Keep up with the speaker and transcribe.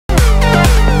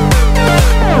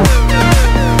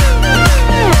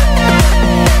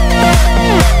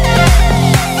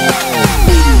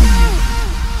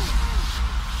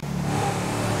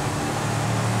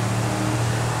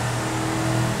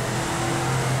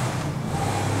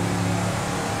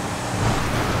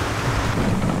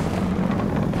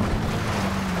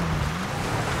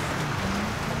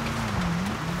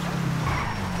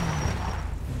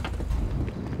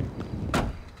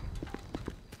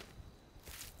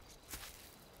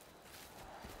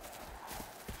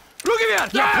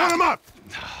Привет! Now put him up!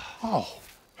 Oh,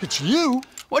 it's you?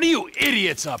 What are you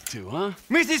idiots up to, huh?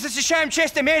 Мы здесь защищаем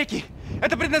честь Америки.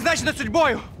 Это предназначено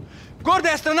судьбою.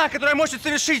 Гордая страна, которая может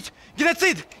совершить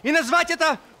геноцид и назвать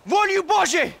это волею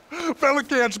Божьей. Fella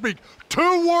can't speak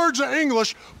 2 words of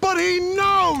English, but he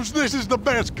knows this is the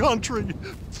best country.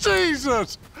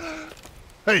 Jesus!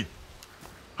 Hey,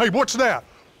 what's that?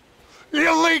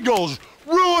 Illegals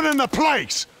ruining the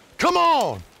place. Come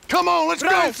on, let's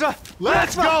go.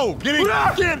 Let's go. Get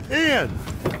in.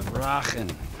 Rachen.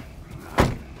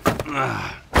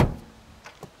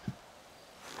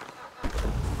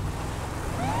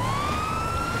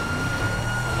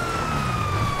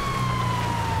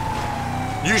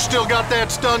 You still got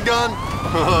that stun gun?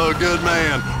 Oh, good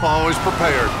man. Always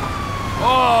prepared.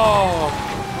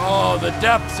 Oh, the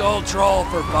Depths old troll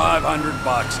for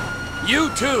 $500. You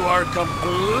two are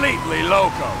completely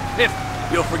loco. If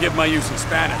you'll forgive my use of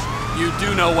Spanish, you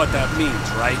do know what that means,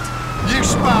 right? You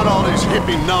spout all this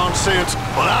hippie nonsense,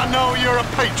 but I know you're a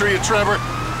patriot, Trevor.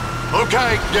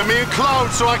 Okay, get me in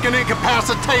clothes so I can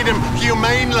incapacitate him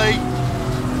humanely.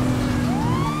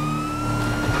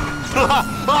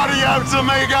 Adios,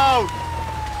 amigo!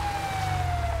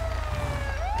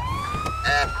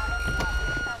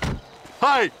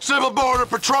 Hey, Civil Border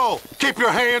Patrol, keep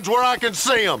your hands where I can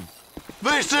see them.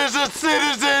 This is a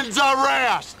citizen's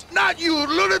arrest! Not you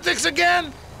lunatics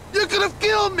again! You could have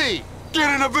killed me! Get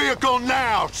in the vehicle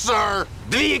now, sir!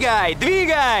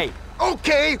 Двигай!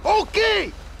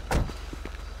 Okay!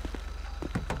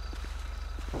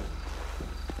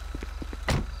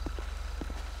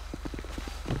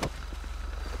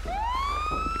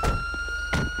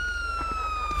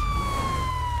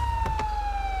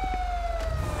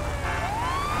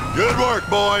 Good work,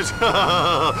 boys.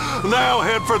 Now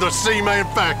head for the Seaman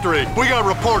factory. We got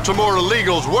reports of more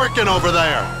illegals working over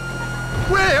there.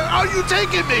 Where are you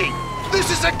taking me?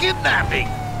 This is a kidnapping!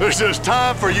 This is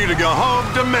time for you to go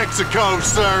home to Mexico,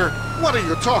 sir. What are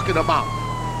you talking about?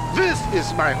 This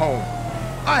is my home.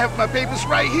 I have my papers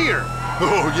right here.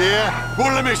 Oh, yeah?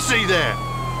 Well, let me see that.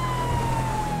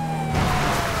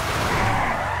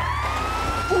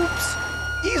 Упс,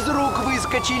 из рук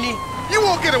выскочили. You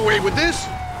won't get away with this.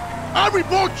 I'll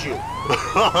report you.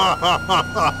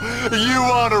 You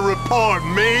want to report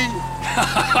me?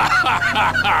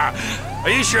 Are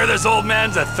you sure this old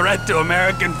man's a threat to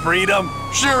American freedom?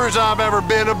 Sure as I've ever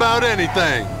been about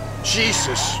anything.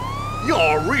 Jesus,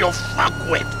 you're a real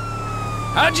fuckwit.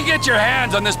 How'd you get your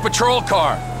hands on this patrol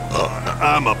car?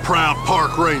 I'm a proud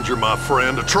park ranger, my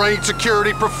friend, a trained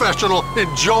security professional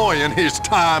enjoying his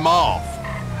time off.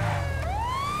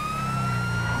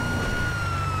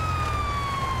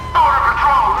 Border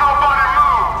Patrol, nobody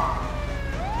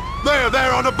move!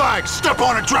 There on the bike. Step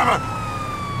on it, Trevor.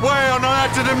 Well, now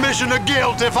that's an admission of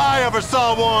guilt if I ever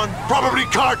saw one. Probably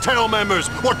cartel members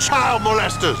or child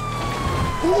molesters.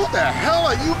 Who the hell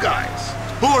are you guys?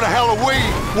 Who the hell are we?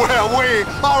 Well, we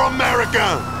are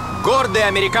American. Гордые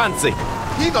американцы.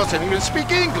 He doesn't even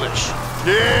speak English.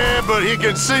 Yeah, but he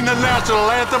can sing the national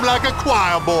anthem like a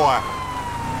choir boy.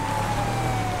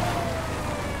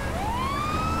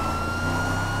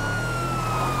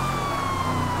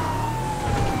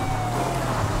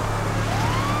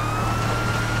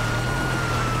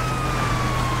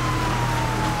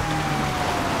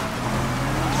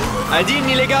 Один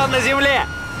нелегал на земле.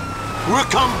 We'll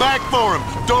come back for him.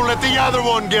 Don't let the other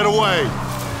one get away.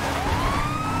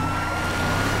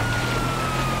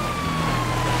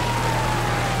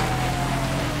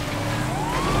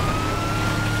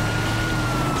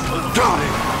 Got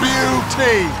it.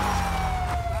 Beauty.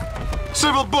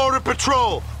 Civil Border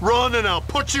Patrol, run and I'll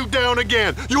put you down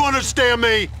again. You understand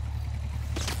me?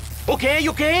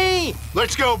 Okay.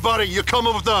 Let's go, buddy. You're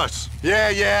coming with us.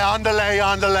 Yeah,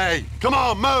 andale. Come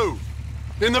on, move.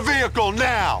 In the vehicle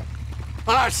now.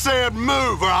 I said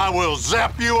move or I will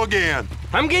zap you again.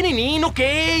 I'm getting in,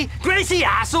 okay? Crazy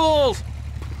assholes!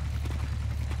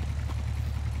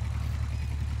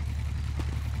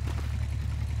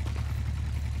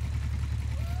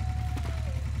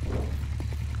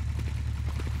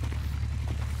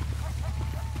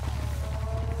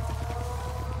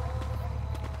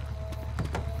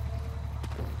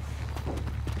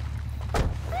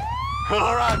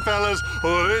 All right, fellas,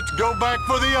 well, let's go back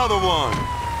for the other one.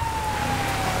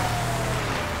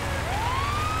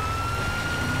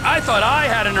 I thought I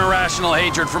had an irrational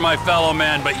hatred for my fellow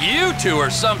man, but you two are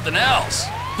something else.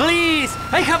 Please,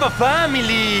 I have a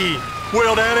family!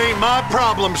 Well, that ain't my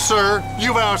problem, sir.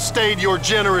 You've outstayed your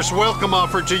generous welcome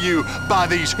offered to you by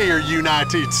these here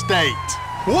United States.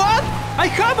 What? I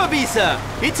have a visa!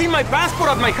 It's in my passport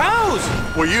at my house!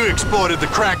 Well, you exploited the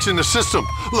cracks in the system.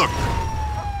 Look,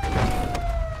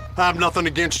 I have nothing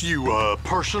against you,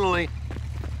 personally.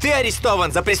 Ты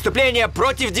арестован за преступление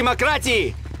против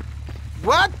демократии!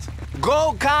 What?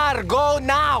 Go car, go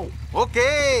now!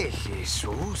 Okay,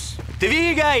 Jesus.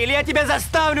 Двигай, или я тебя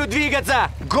заставлю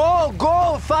двигаться! Go,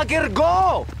 go, fucker,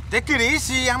 go! Take it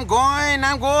easy. I'm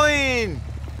going.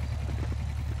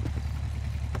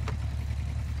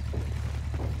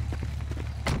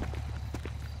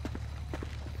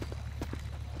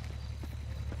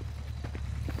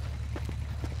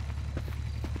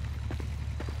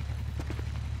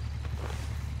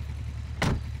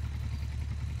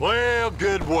 Well,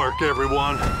 good work,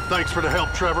 everyone. Thanks for the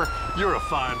help, Trevor. You're a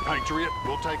fine patriot.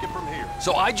 We'll take it from here.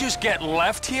 So I just get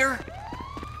left here?